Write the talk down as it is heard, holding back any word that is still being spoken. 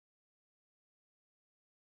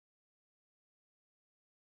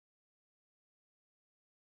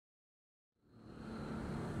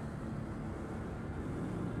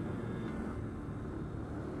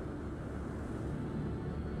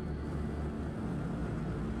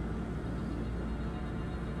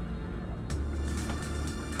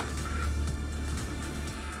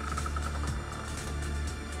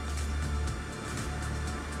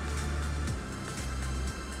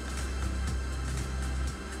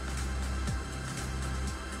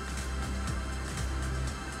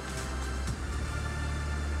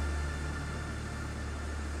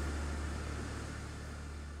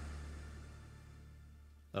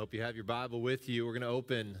hope you have your Bible with you. We're going to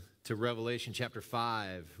open to Revelation chapter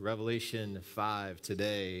 5. Revelation 5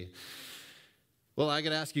 today. Well, I got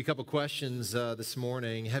to ask you a couple questions this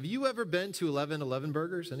morning. Have you ever been to 11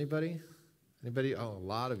 Burgers? Anybody? Anybody? Oh, a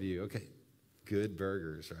lot of you. Okay. Good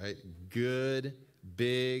burgers, right? Good,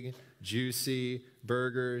 big, juicy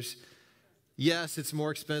burgers. Yes, it's more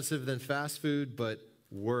expensive than fast food, but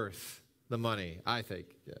worth the money, I think.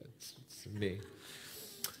 Yeah, it's me.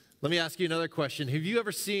 Let me ask you another question. Have you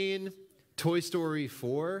ever seen Toy Story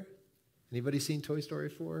 4? Anybody seen Toy Story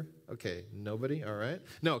 4? Okay, nobody? All right.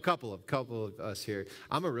 No, a couple of us here.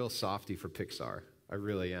 I'm a real softie for Pixar. I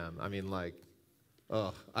really am. I mean, like,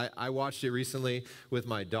 I watched it recently with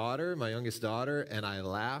my daughter, my youngest daughter, and I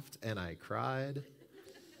laughed and I cried.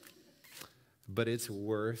 But it's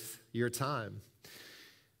worth your time.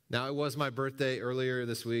 Now, it was my birthday earlier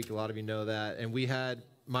this week. A lot of you know that. And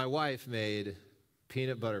my wife made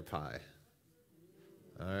peanut butter pie.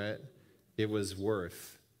 All right? It was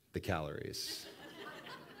worth the calories.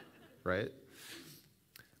 Right?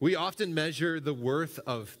 We often measure the worth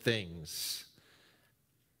of things.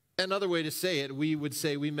 Another way to say it, we would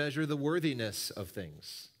say we measure the worthiness of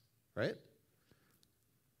things. Right?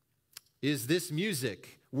 Is this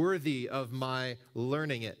music worthy of my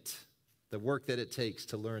learning it? The work that it takes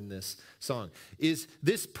to learn this song. Is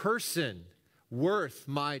this person worth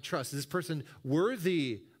my trust? Is this person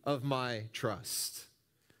worthy of my trust?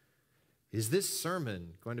 Is this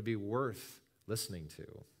sermon going to be worth listening to?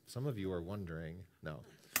 Some of you are wondering. No,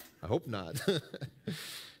 I hope not.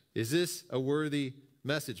 Is this a worthy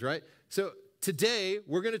message, right? So today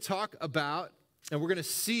we're going to talk about and we're going to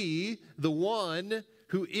see the one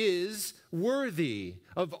who is worthy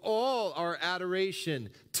of all our adoration,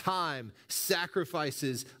 time,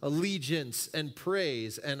 sacrifices, allegiance, and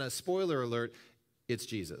praise. And a spoiler alert, it's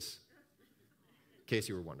Jesus. In case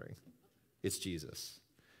you were wondering, it's Jesus.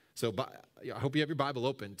 So I hope you have your Bible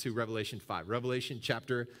open to Revelation 5. Revelation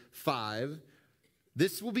chapter 5.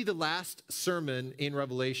 This will be the last sermon in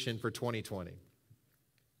Revelation for 2020.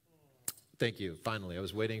 Thank you. Finally, I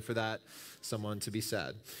was waiting for that, someone to be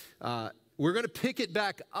sad. We're going to pick it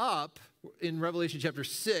back up in Revelation chapter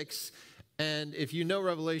 6. And if you know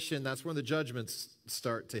Revelation, that's when the judgments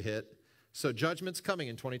start to hit. So judgment's coming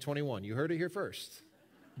in 2021. You heard it here first.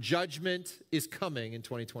 Judgment is coming in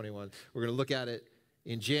 2021. We're going to look at it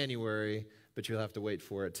in January, but you'll have to wait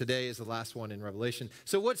for it. Today is the last one in Revelation.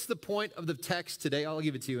 So what's the point of the text today? I'll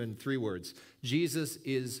give it to you in 3 words. Jesus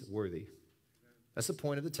is worthy. That's the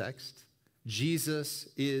point of the text. Jesus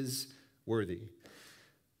is worthy.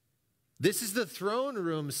 This is the throne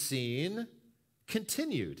room scene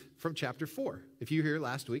continued from chapter 4. If you were here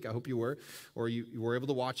last week, I hope you were, or you were able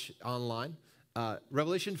to watch online.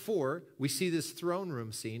 Revelation 4, we see this throne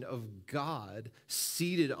room scene of God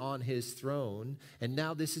seated on his throne. And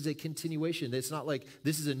now this is a continuation. It's not like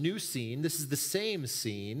this is a new scene. This is the same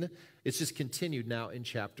scene. It's just continued now in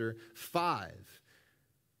chapter 5.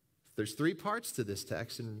 There's 3 parts to this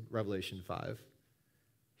text in Revelation 5.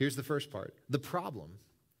 Here's the first part. The problem.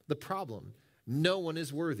 The problem. No one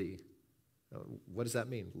is worthy. What does that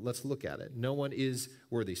mean? Let's look at it. No one is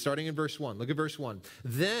worthy. Starting in verse 1. Look at verse 1.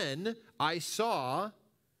 Then I saw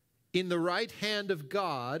in the right hand of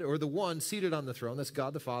God, or the one seated on the throne, that's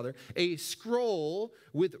God the Father, a scroll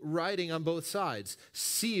with writing on both sides,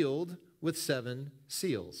 sealed with 7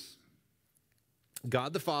 seals.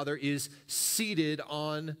 God the Father is seated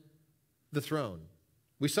on the throne.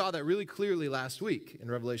 We saw that really clearly last week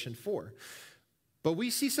in Revelation 4. But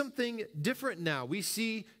we see something different now. We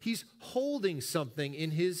see he's holding something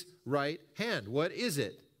in his right hand. What is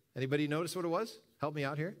it? Anybody notice what it was? Help me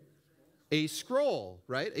out here. A scroll,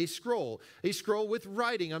 right? A scroll. A scroll with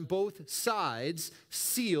writing on both sides,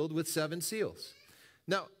 sealed with 7 seals.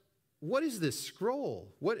 Now, what is this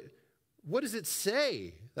scroll? What does it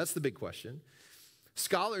say? That's the big question.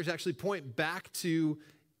 Scholars actually point back to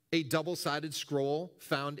a double-sided scroll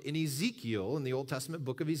found in Ezekiel, in the Old Testament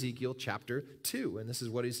book of Ezekiel, chapter 2. And this is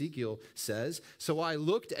what Ezekiel says. So I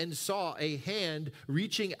looked and saw a hand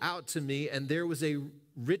reaching out to me, and there was a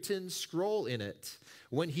written scroll in it.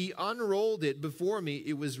 When he unrolled it before me,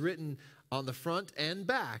 it was written on the front and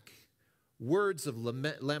back. Words of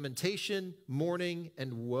lamentation, mourning,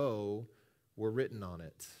 and woe were written on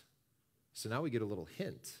it. So now we get a little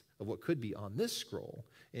hint of what could be on this scroll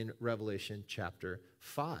in Revelation chapter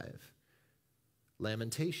 5.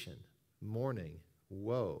 Lamentation, mourning,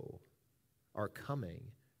 woe are coming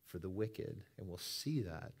for the wicked. And we'll see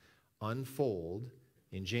that unfold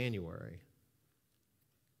in January.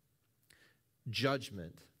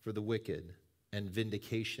 Judgment for the wicked and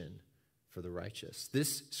vindication for the righteous.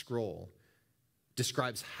 This scroll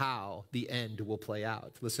describes how the end will play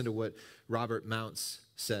out. Listen to what Robert Mounce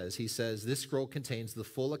says. He says, this scroll contains the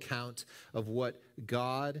full account of what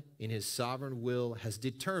God in his sovereign will has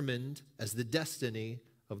determined as the destiny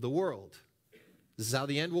of the world. This is how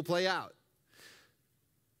the end will play out.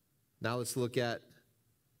 Now let's look at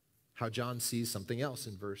how John sees something else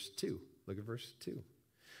in verse 2. Look at verse 2.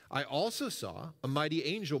 I also saw a mighty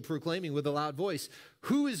angel proclaiming with a loud voice,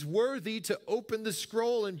 who is worthy to open the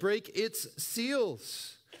scroll and break its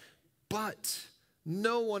seals? But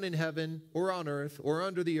no one in heaven or on earth or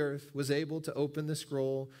under the earth was able to open the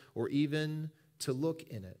scroll or even to look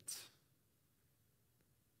in it.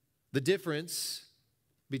 The difference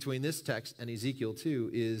between this text and Ezekiel 2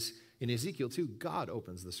 is in Ezekiel 2, God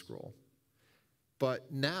opens the scroll.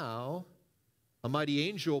 But now a mighty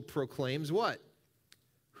angel proclaims what?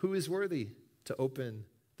 Who is worthy to open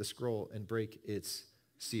the scroll and break its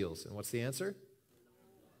seals? And what's the answer?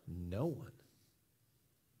 No one.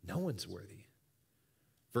 No one's worthy.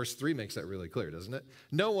 Verse 3 makes that really clear, doesn't it?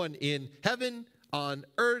 No one in heaven, on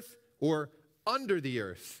earth, or under the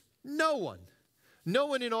earth. No one. No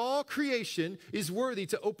one in all creation is worthy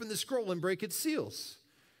to open the scroll and break its seals.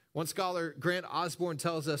 One scholar, Grant Osborne,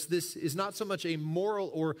 tells us this is not so much a moral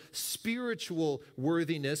or spiritual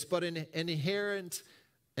worthiness, but an inherent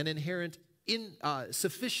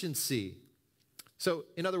sufficiency. So,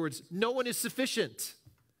 in other words, no one is sufficient.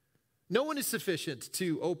 No one is sufficient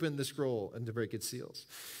to open the scroll and to break its seals.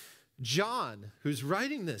 John, who's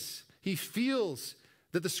writing this, he feels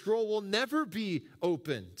that the scroll will never be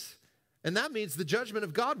opened. And that means the judgment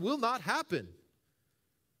of God will not happen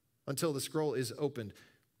until the scroll is opened.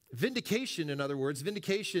 Vindication, in other words,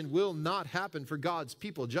 vindication will not happen for God's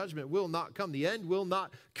people. Judgment will not come. The end will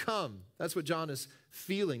not come. That's what John is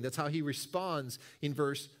feeling. That's how he responds in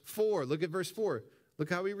verse 4. Look at verse 4. Look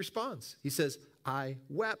how he responds. He says, I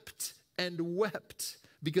wept and wept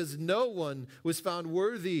because no one was found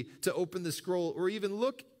worthy to open the scroll or even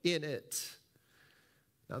look in it.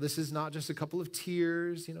 Now, this is not just a couple of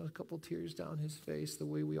tears, a couple of tears down his face, the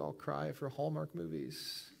way we all cry for Hallmark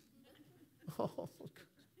movies. Oh, God.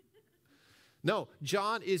 No,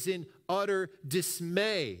 John is in utter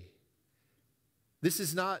dismay. This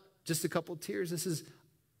is not just a couple of tears. This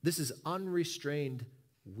is unrestrained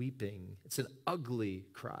weeping. It's an ugly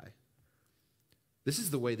cry. This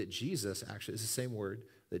is the way that Jesus, actually, it's the same word,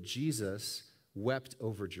 that Jesus wept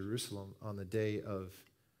over Jerusalem on the day of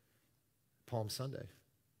Palm Sunday.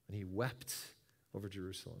 And he wept over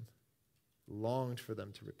Jerusalem, longed for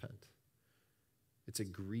them to repent. It's a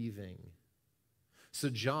grieving. So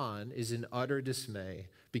John is in utter dismay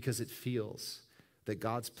because it feels that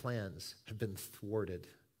God's plans have been thwarted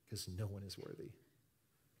because no one is worthy.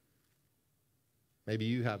 Maybe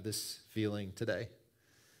you have this feeling today.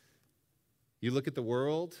 You look at the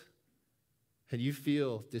world and you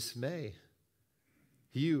feel dismay.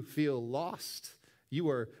 You feel lost. You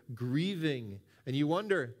are grieving and you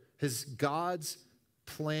wonder, has God's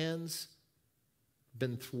plans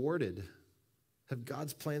been thwarted? Have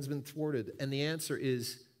God's plans been thwarted? And the answer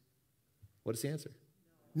is, what is the answer?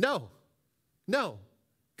 No. No.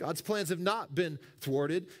 God's plans have not been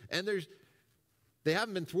thwarted. And they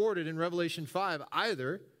haven't been thwarted in Revelation 5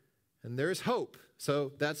 either. And there's hope.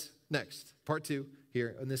 So that's next. Part 2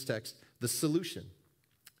 here in this text. The solution.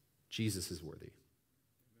 Jesus is worthy.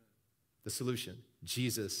 The solution.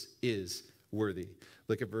 Jesus is worthy.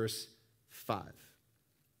 Look at verse 5.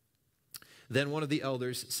 Then one of the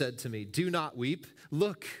elders said to me, do not weep.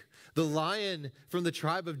 Look, the Lion from the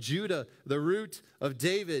tribe of Judah, the Root of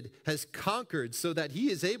David, has conquered so that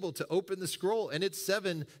he is able to open the scroll and its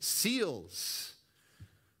 7 seals.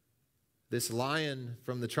 This Lion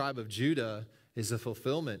from the tribe of Judah is a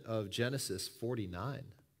fulfillment of Genesis 49,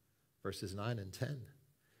 verses 9 and 10.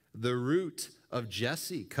 The root of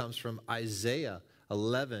Jesse comes from Isaiah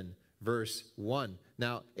 11, verse 1.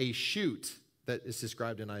 Now, a shoot that is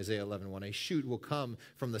described in Isaiah 11:1. A shoot will come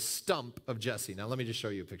from the stump of Jesse. Now, let me just show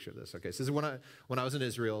you a picture of this. Okay, so this is when I was in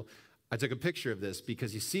Israel, I took a picture of this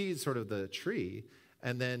because you see sort of the tree,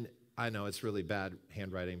 and then I know it's really bad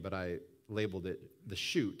handwriting, but I labeled it the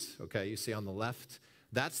shoot. Okay, you see on the left,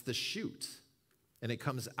 that's the shoot, and it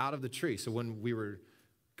comes out of the tree. So when we were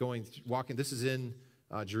walking, this is in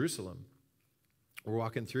Jerusalem. We're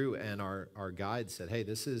walking through, and our guide said, hey,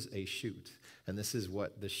 this is a shoot. And this is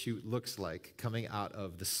what the shoot looks like coming out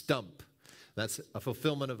of the stump. That's a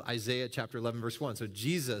fulfillment of Isaiah chapter 11, verse 1. So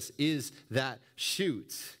Jesus is that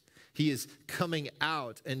shoot. He is coming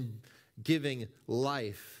out and giving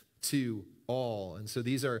life to all. And so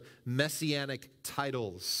these are messianic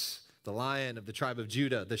titles the Lion of the tribe of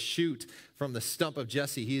Judah, the shoot from the stump of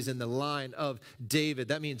Jesse. He is in the line of David.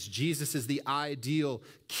 That means Jesus is the ideal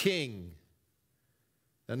king.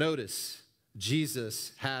 Now notice,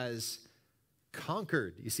 Jesus has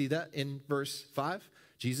conquered. You see that in verse 5?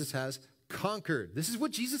 Jesus has conquered. This is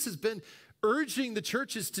what Jesus has been urging the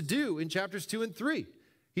churches to do in chapters 2 and 3.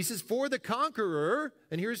 He says, for the conqueror,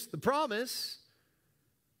 and here's the promise,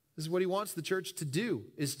 this is what he wants the church to do,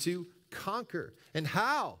 is to conquer. And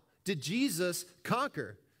how did Jesus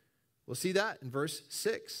conquer? We'll see that in verse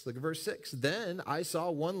 6. Look at verse 6. Then I saw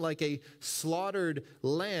one like a slaughtered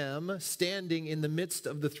lamb standing in the midst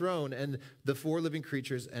of the throne and the four living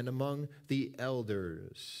creatures and among the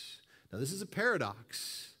elders. Now this is a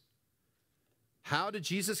paradox. How did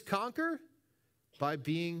Jesus conquer? By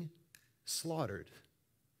being slaughtered.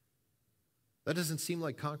 That doesn't seem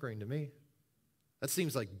like conquering to me. That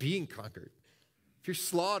seems like being conquered. If you're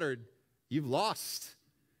slaughtered, you've lost.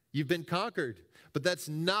 You've been conquered. But that's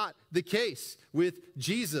not the case with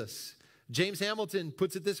Jesus. James Hamilton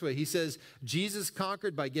puts it this way. He says, Jesus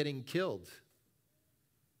conquered by getting killed.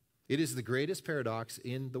 It is the greatest paradox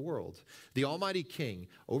in the world. The Almighty King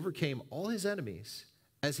overcame all his enemies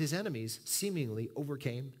as his enemies seemingly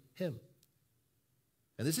overcame him.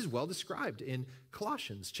 And this is well described in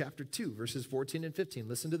Colossians chapter 2, verses 14 and 15.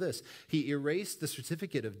 Listen to this. He erased the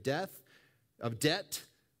certificate of debt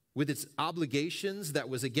with its obligations that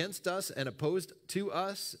was against us and opposed to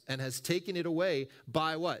us, and has taken it away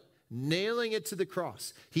by what? Nailing it to the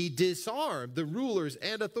cross. He disarmed the rulers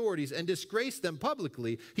and authorities and disgraced them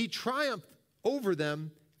publicly. He triumphed over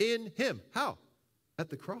them in him. How?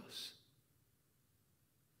 At the cross.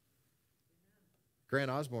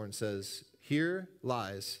 Grant Osborne says, here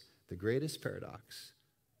lies the greatest paradox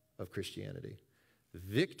of Christianity.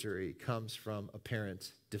 Victory comes from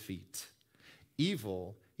apparent defeat.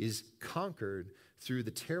 Evil is conquered through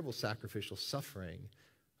the terrible sacrificial suffering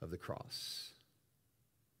of the cross.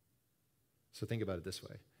 So think about it this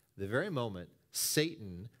way. The very moment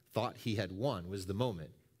Satan thought he had won was the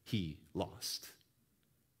moment he lost.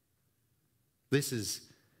 This is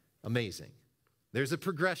amazing. There's a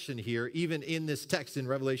progression here, even in this text in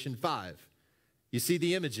Revelation 5. You see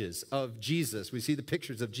the images of Jesus. We see the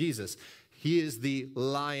pictures of Jesus. He is the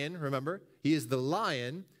lion, remember? He is the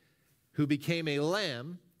lion who became a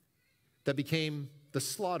lamb that became the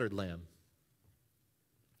slaughtered lamb.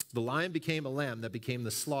 The lion became a lamb that became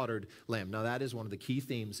the slaughtered lamb. Now that is one of the key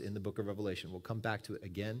themes in the book of Revelation. We'll come back to it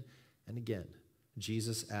again and again.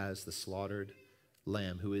 Jesus as the slaughtered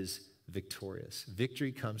lamb who is victorious.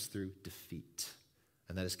 Victory comes through defeat.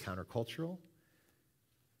 And that is countercultural,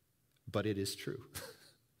 but it is true.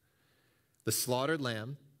 The slaughtered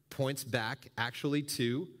lamb points back actually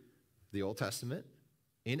to the Old Testament.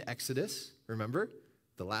 In Exodus, remember,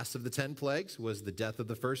 the last of the 10 plagues was the death of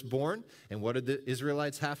the firstborn. And what did the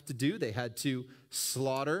Israelites have to do? They had to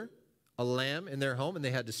slaughter a lamb in their home, and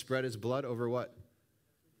they had to spread his blood over what?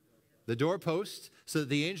 The doorpost, so that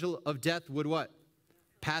the angel of death would what?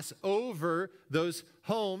 Pass over those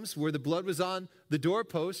homes where the blood was on the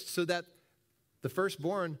doorpost so that the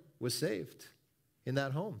firstborn was saved in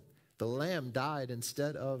that home. The lamb died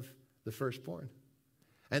instead of the firstborn.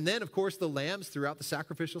 And then, of course, the lambs throughout the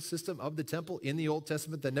sacrificial system of the temple in the Old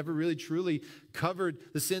Testament that never really truly covered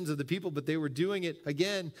the sins of the people, but they were doing it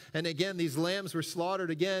again and again. These lambs were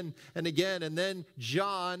slaughtered again and again. And then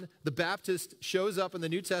John the Baptist shows up in the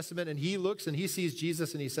New Testament, and he looks and he sees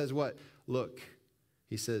Jesus and he says what? Look.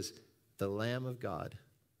 He says, the Lamb of God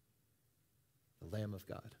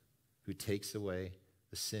who takes away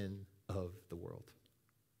the sin of the world.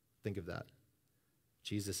 Think of that.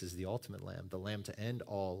 Jesus is the ultimate lamb, the lamb to end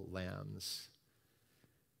all lambs.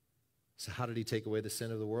 So how did he take away the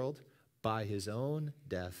sin of the world? By his own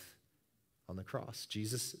death on the cross.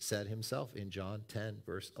 Jesus said himself in John 10,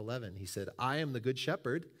 verse 11, he said, I am the good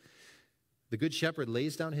shepherd. The good shepherd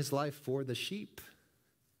lays down his life for the sheep.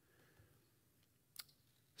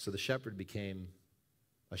 So the shepherd became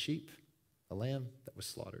a sheep, a lamb that was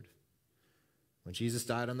slaughtered. When Jesus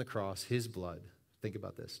died on the cross, his blood, think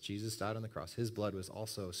about this, Jesus died on the cross, his blood was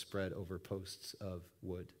also spread over posts of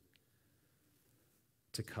wood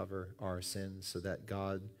to cover our sins so that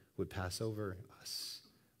God would pass over us,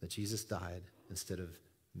 that Jesus died instead of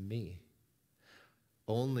me.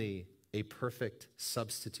 Only a perfect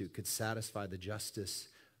substitute could satisfy the justice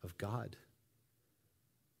of God.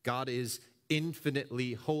 God is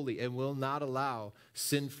infinitely holy and will not allow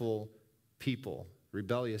sinful people,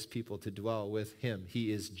 rebellious people to dwell with him.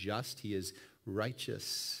 He is just. He is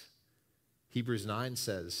righteous. Hebrews 9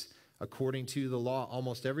 says, according to the law,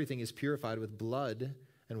 almost everything is purified with blood,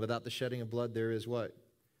 and without the shedding of blood, there is what?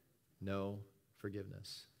 No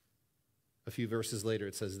forgiveness. A few verses later,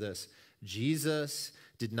 it says this: Jesus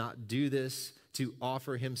did not do this to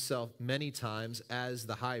offer himself many times as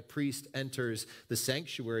the high priest enters the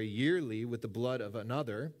sanctuary yearly with the blood of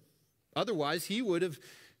another. Otherwise, he would have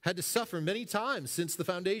had to suffer many times since the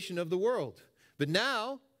foundation of the world. But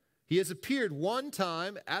now he has appeared one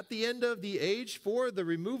time at the end of the age for the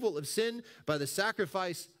removal of sin by the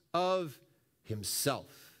sacrifice of himself.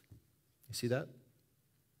 You see that?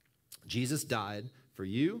 Jesus died for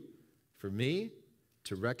you, for me,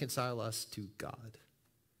 to reconcile us to God.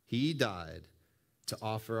 He died to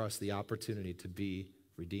offer us the opportunity to be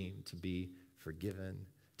redeemed, to be forgiven,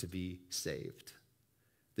 to be saved.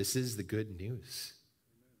 This is the good news.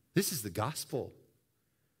 This is the gospel.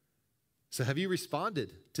 So have you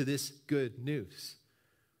responded to this good news?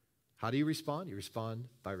 How do you respond? You respond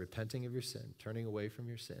by repenting of your sin, turning away from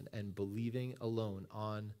your sin, and believing alone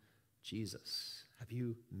on Jesus. Have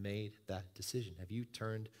you made that decision? Have you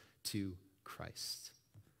turned to Christ?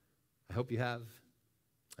 I hope you have.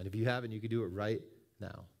 And if you haven't, you can do it right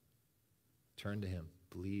now. Turn to him.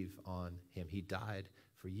 Believe on him. He died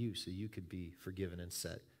for you so you could be forgiven and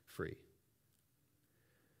set free.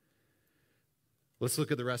 Let's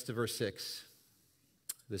look at the rest of verse 6.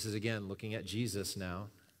 This is again looking at Jesus now.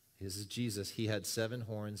 This is Jesus. He had 7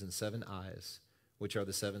 horns and 7 eyes, which are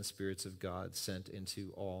the 7 spirits of God sent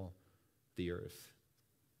into all the earth.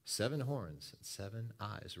 7 horns and 7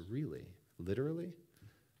 eyes. Really? Literally?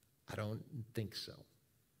 I don't think so.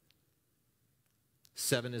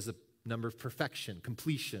 7 is the number of perfection,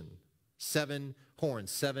 completion. 7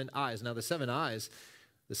 horns, 7 eyes. Now the 7 eyes,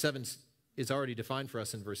 the 7 is already defined for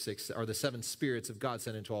us in verse 6, are the 7 spirits of God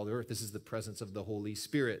sent into all the earth. This is the presence of the Holy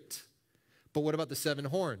Spirit. But what about the 7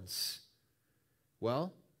 horns?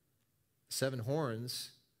 Well, 7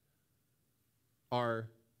 horns are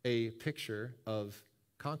a picture of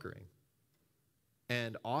conquering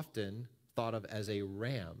and often thought of as a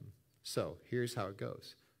ram. So here's how it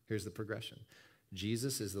goes. Here's the progression.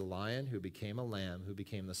 Jesus is the lion who became a lamb, who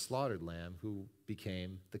became the slaughtered lamb, who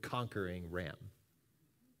became the conquering ram.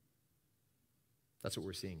 That's what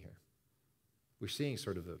we're seeing here. We're seeing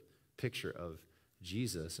sort of a picture of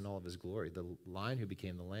Jesus in all of his glory. The lion who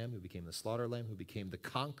became the lamb, who became the slaughtered lamb, who became the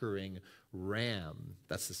conquering ram.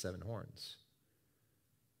 That's the 7 horns.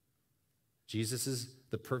 Jesus is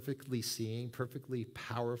the perfectly seeing, perfectly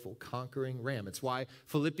powerful, conquering ram. It's why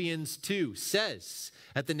Philippians 2 says,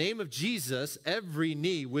 at the name of Jesus, every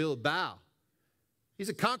knee will bow. He's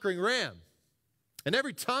a conquering ram. And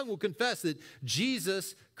every tongue will confess that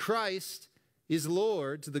Jesus Christ is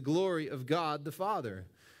Lord to the glory of God the Father.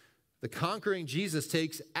 The conquering Jesus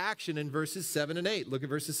takes action in verses 7 and 8. Look at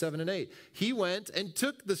verses 7 and 8. He went and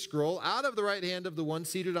took the scroll out of the right hand of the one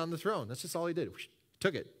seated on the throne. That's just all he did.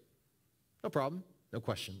 Took it. No problem. No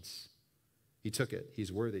questions. He took it.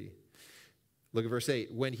 He's worthy. Look at verse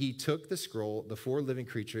 8. When he took the scroll, the 4 living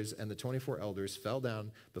creatures and the 24 elders fell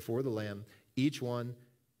down before the Lamb. Each one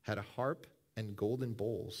had a harp and golden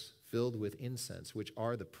bowls filled with incense, which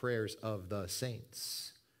are the prayers of the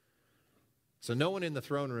saints. So no one in the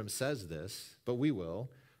throne room says this, but we will.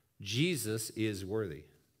 Jesus is worthy.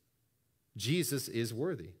 Jesus is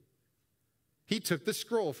worthy. He took the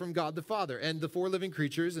scroll from God the Father, and the 4 living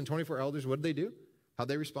creatures and 24 elders, what did they do? How'd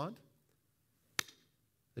they respond?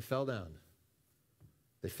 They fell down.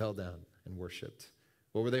 They fell down and worshiped.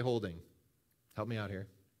 What were they holding? Help me out here.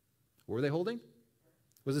 What were they holding?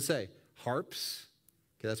 What does it say? Harps.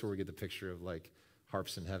 Okay, that's where we get the picture of like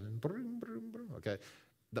harps in heaven. Okay.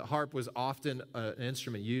 The harp was often an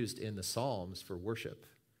instrument used in the Psalms for worship.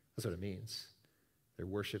 That's what it means. They're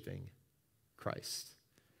worshiping Christ.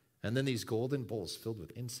 And then these golden bowls filled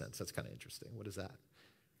with incense. That's kind of interesting. What is that?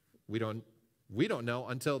 We don't know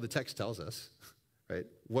until the text tells us, right?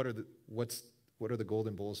 What are the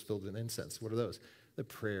golden bowls filled with incense? What are those? The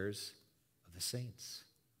prayers of the saints.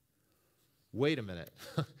 Wait a minute.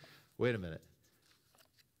 Wait a minute.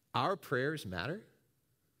 Our prayers matter?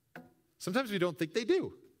 Sometimes we don't think they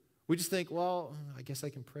do. We just think, well, I guess I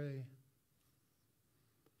can pray.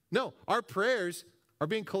 No, our prayers are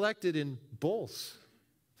being collected in bowls.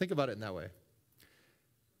 Think about it in that way.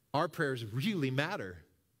 Our prayers really matter.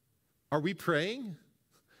 Are we praying?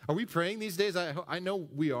 Are we praying these days? I know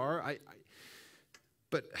we are.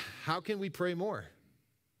 But how can we pray more?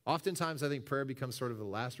 Oftentimes, I think prayer becomes sort of the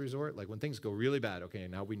last resort. Like when things go really bad, okay,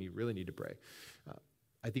 now we really need to pray.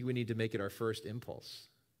 I think we need to make it our first impulse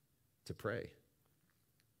to pray.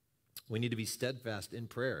 We need to be steadfast in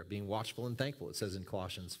prayer, being watchful and thankful, it says in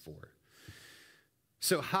Colossians 4.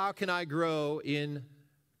 So how can I grow in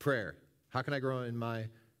prayer? How can I grow in my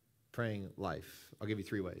praying life? I'll give you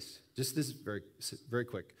 3 ways. Just this very, very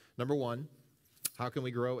quick. Number 1, How can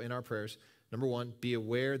we grow in our prayers? Number one, be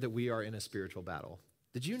aware that we are in a spiritual battle.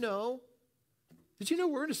 Did you know? Did you know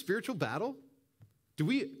we're in a spiritual battle?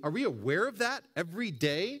 Are we aware of that every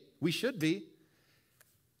day? We should be.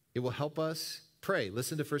 It will help us pray.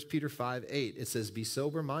 Listen to 1 Peter 5:8. It says, be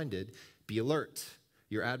sober-minded, be alert.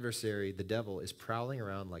 Your adversary, the devil, is prowling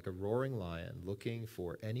around like a roaring lion, looking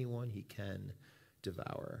for anyone he can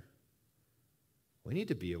devour. We need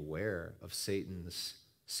to be aware of Satan's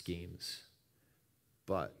schemes,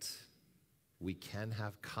 but we can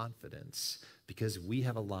have confidence because we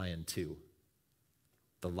have a lion too,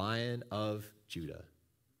 the Lion of Judah,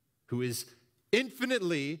 who is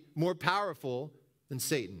infinitely more powerful than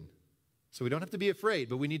Satan. So we don't have to be afraid,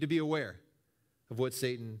 but we need to be aware of what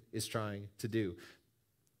Satan is trying to do.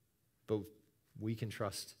 But we can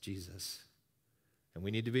trust Jesus. And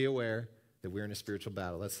we need to be aware that we're in a spiritual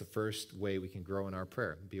battle. That's the first way we can grow in our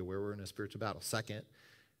prayer. Be aware we're in a spiritual battle. Second,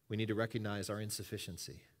 we need to recognize our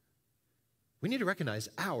insufficiency. We need to recognize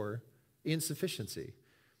our insufficiency.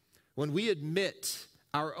 When we admit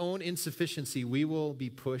our own insufficiency, we will be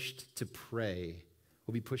pushed to pray.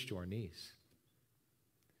 We'll be pushed to our knees.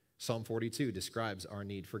 Psalm 42 describes our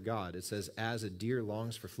need for God. It says, as a deer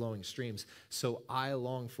longs for flowing streams, so I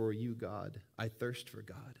long for you, God. I thirst for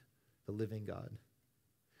God, the living God.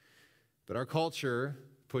 But our culture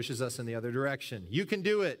pushes us in the other direction. You can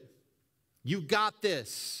do it. You got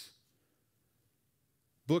this.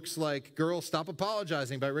 Books like Girl, Stop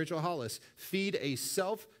Apologizing by Rachel Hollis feed a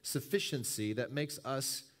self-sufficiency that makes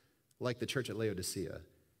us, like the church at Laodicea,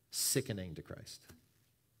 sickening to Christ.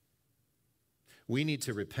 We need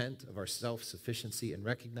to repent of our self-sufficiency and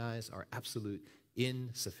recognize our absolute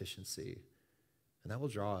insufficiency. And that will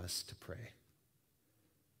draw us to pray.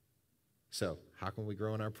 So, how can we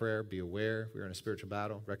grow in our prayer? Be aware we're in a spiritual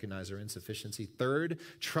battle. Recognize our insufficiency. Third,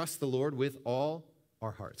 trust the Lord with all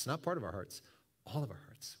our hearts. Not part of our hearts, all of our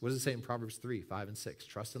hearts. What does it say in Proverbs 3, 5, and 6?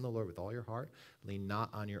 Trust in the Lord with all your heart. Lean not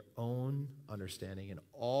on your own understanding. In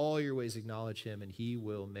all your ways acknowledge him, and he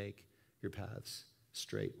will make your paths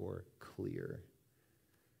straight or clear.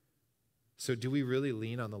 So do we really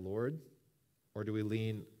lean on the Lord, or do we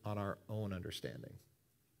lean on our own understanding?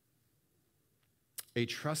 A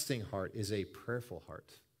trusting heart is a prayerful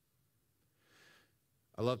heart.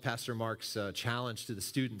 I love Pastor Mark's challenge to the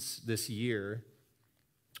students this year.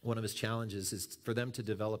 One of his challenges is for them to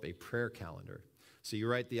develop a prayer calendar. So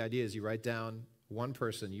the idea is you write down one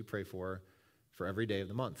person you pray for every day of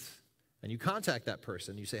the month. And you contact that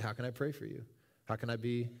person. You say, how can I pray for you? How can I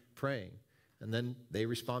be praying? And then they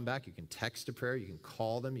respond back. You can text a prayer. You can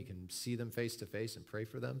call them. You can see them face to face and pray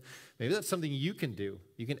for them. Maybe that's something you can do.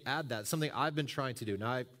 You can add that. Something I've been trying to do.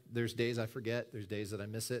 Now, there's days I forget. There's days that I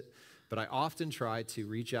miss it. But I often try to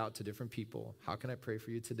reach out to different people. How can I pray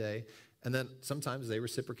for you today? And then sometimes they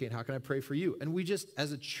reciprocate. How can I pray for you? And we just,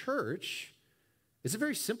 as a church, it's a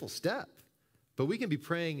very simple step. But we can be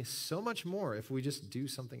praying so much more if we just do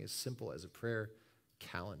something as simple as a prayer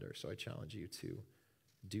calendar. So I challenge you to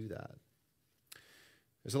do that.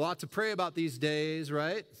 There's a lot to pray about these days,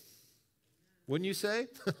 right? Wouldn't you say?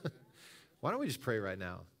 Why don't we just pray right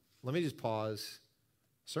now? Let me just pause.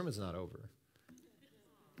 Sermon's not over.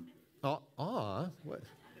 What?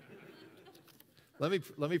 Let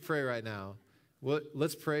me pray right now.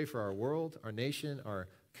 Let's pray for our world, our nation, our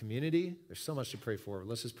community. There's so much to pray for.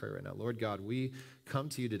 Let's just pray right now. Lord God, we come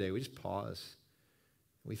to you today. We just pause.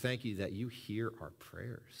 We thank you that you hear our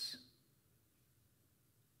prayers,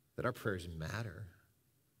 that our prayers matter,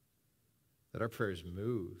 that our prayers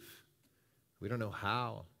move. We don't know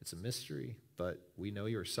how. It's a mystery, but we know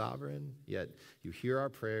you're sovereign, yet you hear our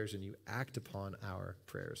prayers and you act upon our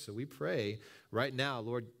prayers. So we pray right now,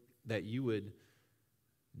 Lord, that you would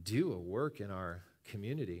do a work in our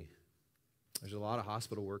community. There's a lot of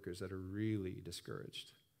hospital workers that are really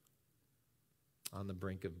discouraged, on the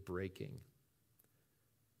brink of breaking.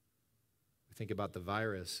 We think about the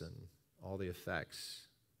virus and all the effects,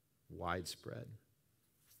 widespread.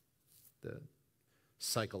 The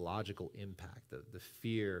psychological impact, the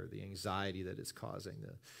fear, the anxiety that it's causing,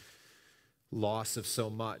 the loss of so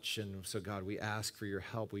much. And so, God, we ask for your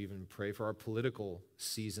help. We even pray for our political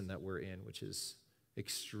season that we're in, which is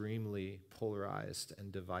extremely polarized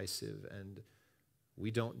and divisive, and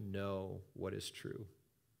we don't know what is true.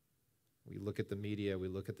 We look at the media, we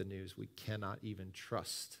look at the news, we cannot even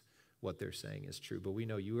trust what they're saying is true, but we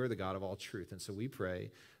know you are the God of all truth, and so we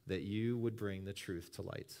pray that you would bring the truth to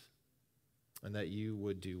light, and that you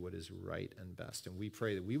would do what is right and best. And we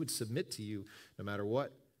pray that we would submit to you no matter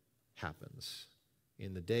what happens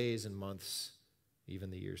in the days and months,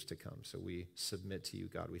 even the years to come. So we submit to you,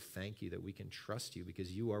 God. We thank you that we can trust you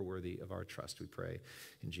because you are worthy of our trust. We pray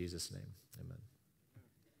in Jesus' name. Amen.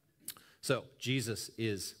 So Jesus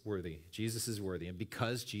is worthy. Jesus is worthy. And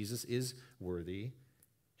because Jesus is worthy,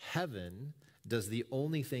 heaven does the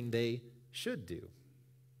only thing they should do.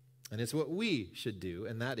 And it's what we should do,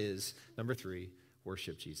 and that is, number 3,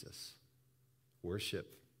 worship Jesus. Worship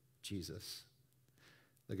Jesus.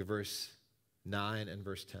 Look at verse 9 and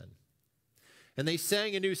verse 10. And they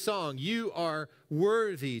sang a new song. You are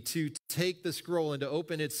worthy to take the scroll and to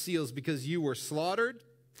open its seals because you were slaughtered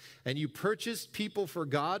and you purchased people for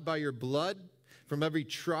God by your blood from every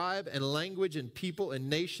tribe and language and people and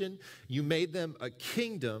nation. You made them a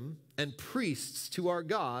kingdom and priests to our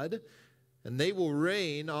God, and they will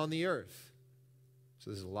reign on the earth. So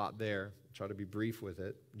there's a lot there. I'll try to be brief with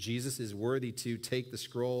it. Jesus is worthy to take the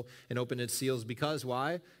scroll and open its seals because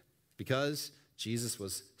why? Because Jesus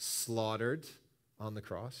was slaughtered on the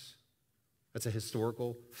cross. That's a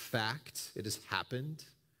historical fact. It has happened.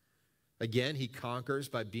 Again, he conquers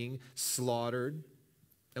by being slaughtered.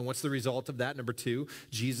 And what's the result of that? Number 2,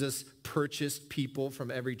 Jesus purchased people from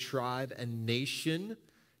every tribe and nation.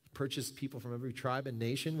 He purchased people from every tribe and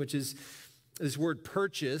nation, which is, this word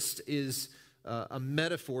purchased is a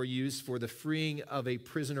metaphor used for the freeing of a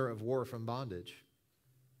prisoner of war from bondage.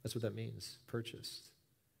 That's what that means, purchased.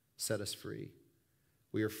 Set us free.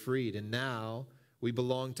 We are freed, and now we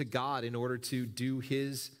belong to God in order to do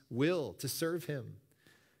his will, to serve him.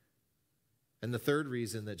 And the third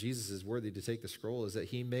reason that Jesus is worthy to take the scroll is that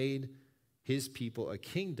he made his people a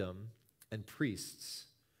kingdom and priests.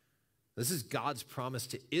 This is God's promise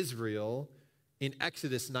to Israel in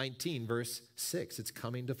Exodus 19, verse 6. It's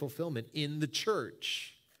coming to fulfillment in the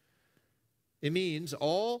church. It means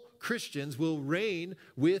all Christians will reign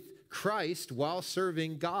with Christ while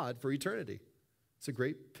serving God for eternity. It's a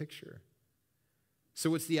great picture.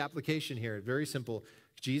 So what's the application here? Very simple.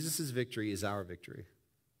 Jesus' victory is our victory.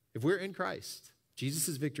 If we're in Christ,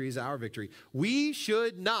 Jesus' victory is our victory. We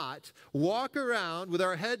should not walk around with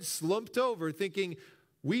our heads slumped over thinking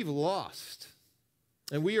we've lost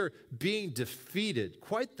and we are being defeated.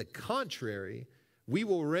 Quite the contrary. We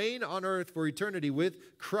will reign on earth for eternity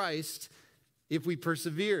with Christ if we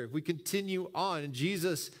persevere, if we continue on. And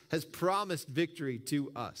Jesus has promised victory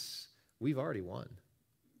to us. We've already won.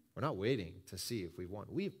 We're not waiting to see if we've won.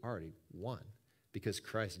 We've already won because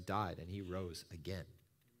Christ died and he rose again.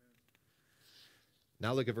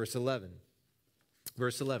 Now look at verse 11.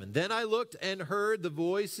 Verse 11. Then I looked and heard the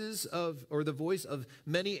voice of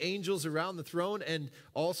many angels around the throne and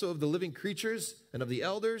also of the living creatures and of the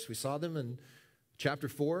elders. We saw them in chapter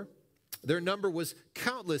 4. Their number was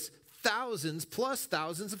countless, thousands plus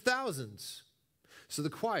thousands of thousands. So the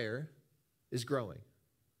choir is growing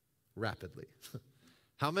rapidly.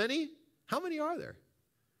 How many? How many are there?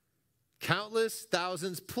 Countless,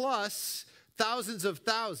 thousands plus thousands of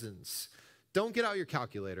thousands. Don't get out your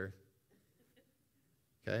calculator.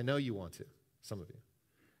 Okay, I know you want to, some of you.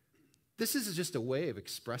 This is just a way of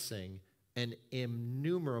expressing an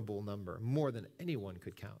innumerable number, more than anyone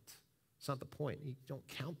could count. It's not the point. You don't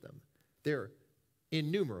count them. They're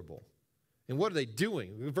innumerable. And what are they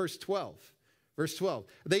doing? Verse 12. Verse 12.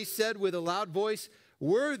 They said with a loud voice,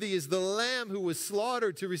 worthy is the Lamb who was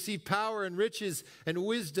slaughtered to receive power and riches and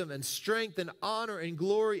wisdom and strength and honor and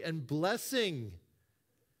glory and blessing.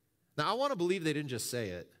 Now, I want to believe they didn't just say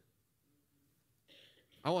it.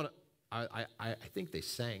 I think they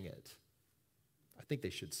sang it. I think they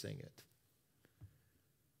should sing it.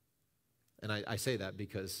 And I say that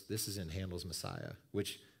because this is in Handel's Messiah,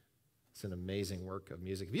 which is an amazing work of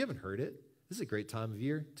music. If you haven't heard it, this is a great time of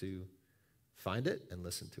year to find it and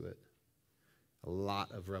listen to it. A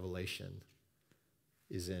lot of revelation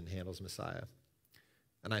is in Handel's Messiah.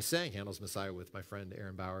 And I sang Handel's Messiah with my friend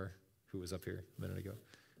Aaron Bauer, who was up here a minute ago.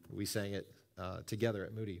 We sang it together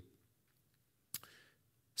at Moody.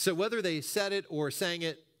 So whether they said it or sang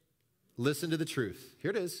it, listen to the truth. Here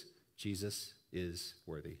it is. Jesus is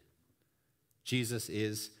worthy. Jesus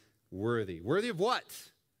is worthy. Worthy of what?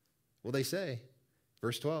 Well, they say,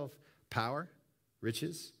 verse 12, power,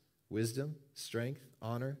 riches, wisdom, strength,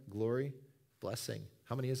 honor, glory, blessing.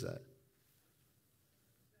 How many is that?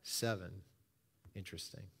 7.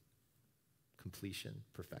 Interesting. Completion,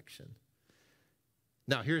 perfection.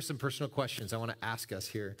 Now, here are some personal questions I want to ask us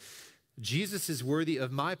here. Jesus is worthy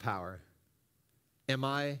of my power. Am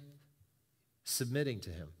I submitting to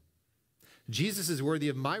him? Jesus is worthy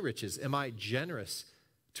of my riches. Am I generous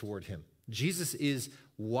toward him? Jesus is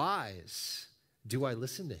wise. Do I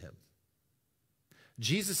listen to him?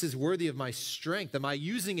 Jesus is worthy of my strength. Am I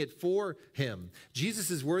using it for him? Jesus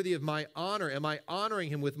is worthy of my honor. Am I honoring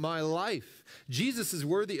him with my life? Jesus is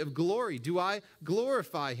worthy of glory. Do I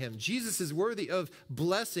glorify him? Jesus is worthy of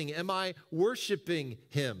blessing. Am I worshiping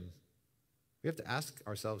him? We have to ask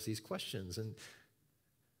ourselves these questions. And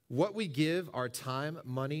what we give our time,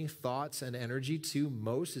 money, thoughts, and energy to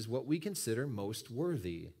most is what we consider most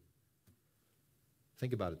worthy.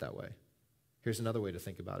 Think about it that way. Here's another way to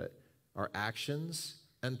think about it. Our actions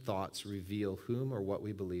and thoughts reveal whom or what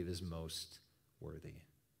we believe is most worthy.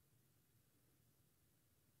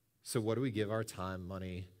 So what do we give our time,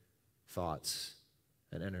 money, thoughts,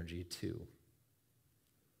 and energy to?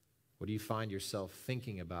 What do you find yourself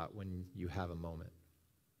thinking about when you have a moment?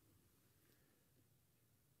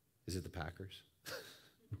 Is it the Packers?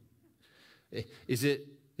 Is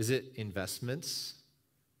it investments?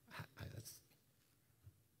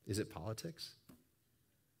 Is it politics?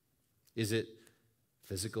 Is it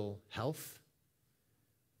physical health?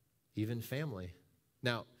 Even family?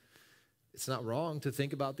 Now, it's not wrong to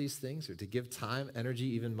think about these things or to give time, energy,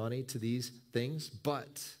 even money to these things,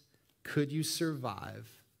 but could you survive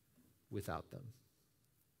without them?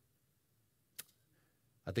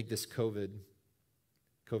 I think this COVID-19,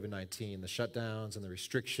 the shutdowns and the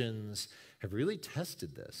restrictions have really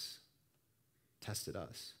tested us.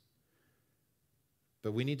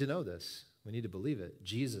 But we need to know this. We need to believe it.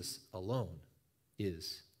 Jesus alone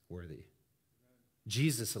is worthy.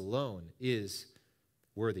 Jesus alone is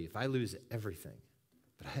worthy. If I lose everything,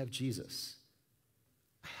 but I have Jesus,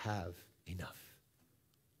 I have enough.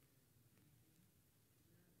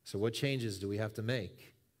 So what changes do we have to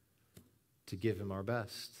make to give him our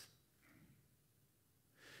best?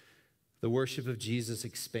 The worship of Jesus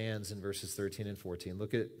expands in verses 13 and 14.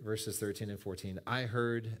 Look at verses 13 and 14. I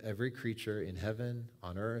heard every creature in heaven,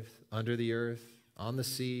 on earth, under the earth, on the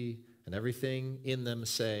sea, and everything in them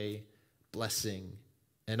say, blessing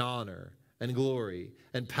and honor and glory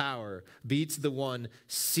and power be to the one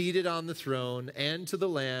seated on the throne and to the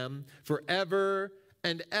Lamb forever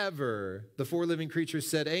and ever. The four living creatures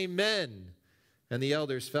said, Amen. And the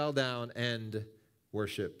elders fell down and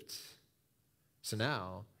worshiped. So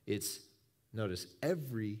now it's, notice,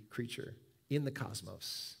 every creature in the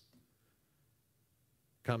cosmos.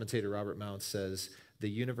 Commentator Robert Mounce says, the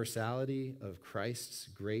universality of Christ's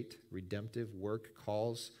great redemptive work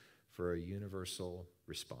calls for a universal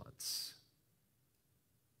response.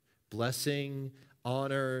 Blessing,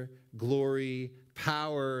 honor, glory,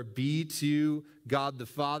 power be to God the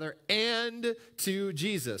Father and to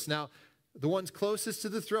Jesus. Now, the ones closest to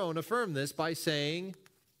the throne affirm this by saying,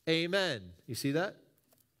 Amen. You see that?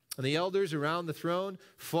 And the elders around the throne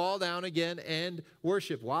fall down again and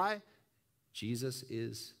worship. Why? Jesus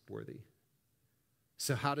is worthy.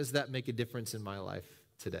 So how does that make a difference in my life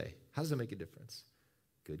today? How does it make a difference?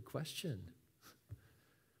 Good question.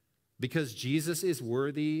 Because Jesus is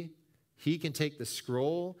worthy, he can take the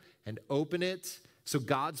scroll and open it. So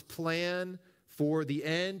God's plan for the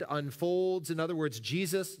end unfolds. In other words,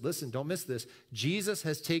 Jesus, listen, don't miss this. Jesus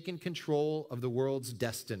has taken control of the world's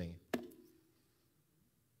destiny.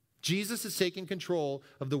 Jesus has taken control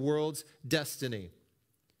of the world's destiny.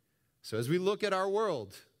 So as we look at our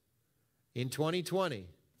world in 2020,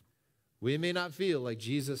 we may not feel like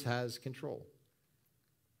Jesus has control.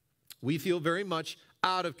 We feel very much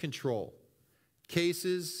out of control.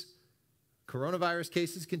 Coronavirus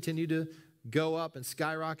cases continue to go up and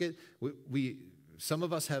skyrocket. Some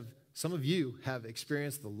of you have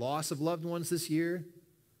experienced the loss of loved ones this year.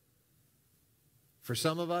 For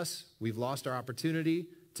some of us, we've lost our opportunity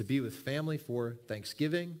to be with family for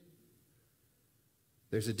Thanksgiving.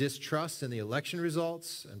 There's a distrust in the election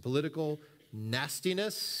results and political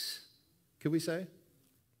nastiness, could we say?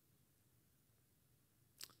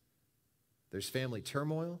 There's family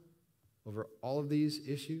turmoil over all of these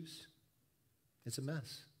issues. It's a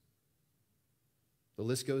mess. The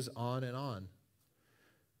list goes on and on.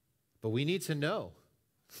 But we need to know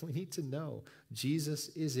Jesus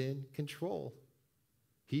is in control.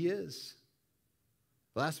 He is.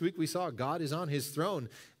 Last week we saw God is on his throne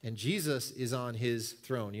and Jesus is on his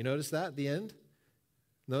throne. You notice that at the end?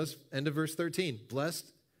 Notice end of verse 13.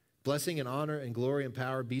 Blessing and honor and glory and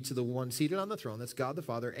power be to the one seated on the throne. That's God the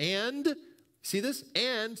Father. And, see this?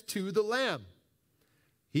 And to the Lamb.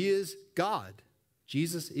 He is God.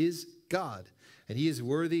 Jesus is God. And he is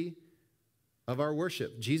worthy of our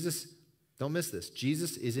worship. Jesus, don't miss this.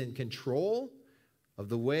 Jesus is in control of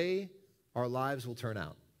the way our lives will turn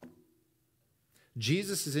out.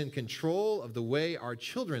 Jesus is in control of the way our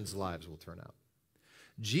children's lives will turn out.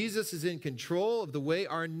 Jesus is in control of the way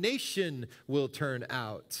our nation will turn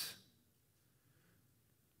out.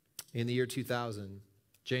 In the year 2000,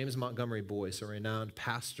 James Montgomery Boyce, a renowned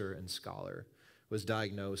pastor and scholar, was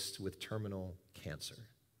diagnosed with terminal cancer.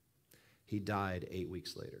 He died 8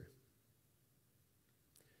 weeks later.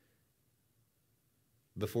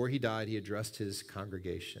 Before he died, he addressed his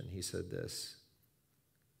congregation. He said this: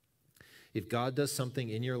 if God does something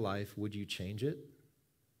in your life, would you change it?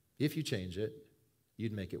 If you change it,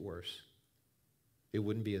 you'd make it worse. It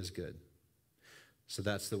wouldn't be as good. So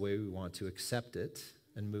that's the way we want to accept it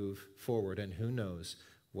and move forward. And who knows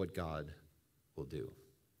what God will do.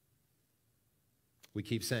 We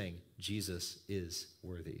keep saying, Jesus is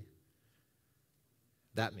worthy.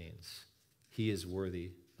 That means he is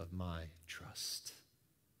worthy of my trust.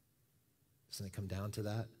 Doesn't it come down to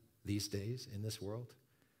that these days in this world?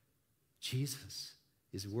 Jesus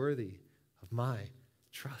is worthy of my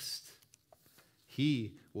trust.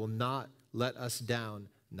 He will not let us down,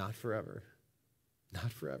 not forever.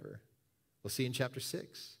 Not forever. We'll see in chapter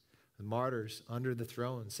 6, the martyrs under the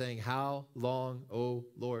throne saying, how long, O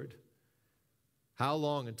Lord? How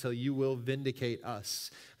long until you will vindicate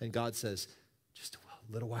us? And God says, just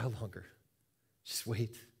a little while longer. Just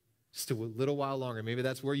wait. Just a little while longer. Maybe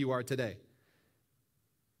that's where you are today.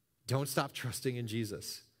 Don't stop trusting in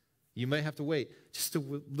Jesus. You may have to wait just a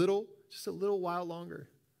little while longer.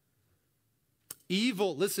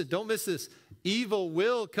 Evil, listen, don't miss this. Evil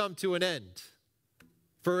will come to an end.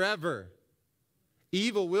 Forever.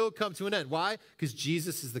 Evil will come to an end. Why? Because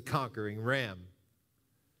Jesus is the conquering ram.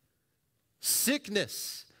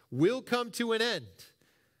 Sickness will come to an end.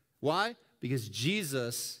 Why? Because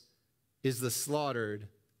Jesus is the slaughtered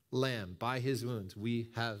lamb. By his wounds, we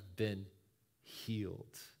have been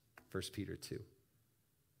healed. 1 Peter 2.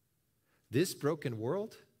 This broken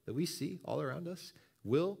world that we see all around us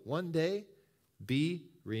will one day be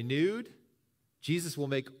renewed. Jesus will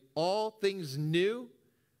make all things new.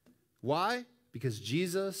 Why? Because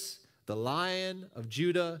Jesus, the Lion of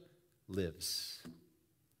Judah, lives.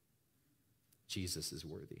 Jesus is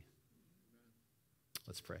worthy.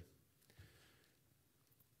 Let's pray.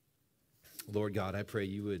 Lord God, I pray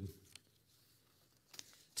you would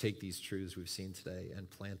take these truths we've seen today and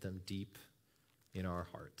plant them deep in our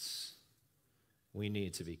hearts. We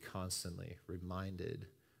need to be constantly reminded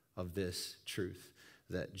of this truth,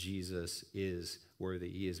 that Jesus is worthy.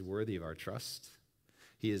 He is worthy of our trust.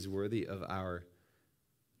 He is worthy of our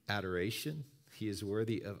adoration. He is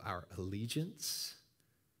worthy of our allegiance.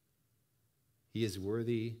 He is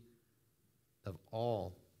worthy of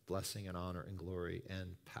all blessing and honor and glory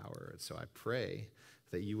and power. And so I pray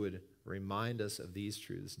that you would remind us of these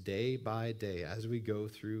truths day by day as we go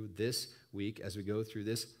through this week, as we go through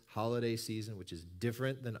this holiday season, which is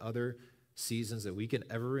different than other seasons that we can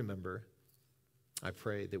ever remember. I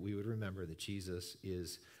pray that we would remember that Jesus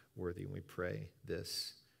is worthy. And we pray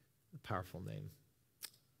this in the powerful name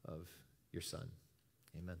of your Son.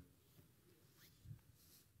 Amen.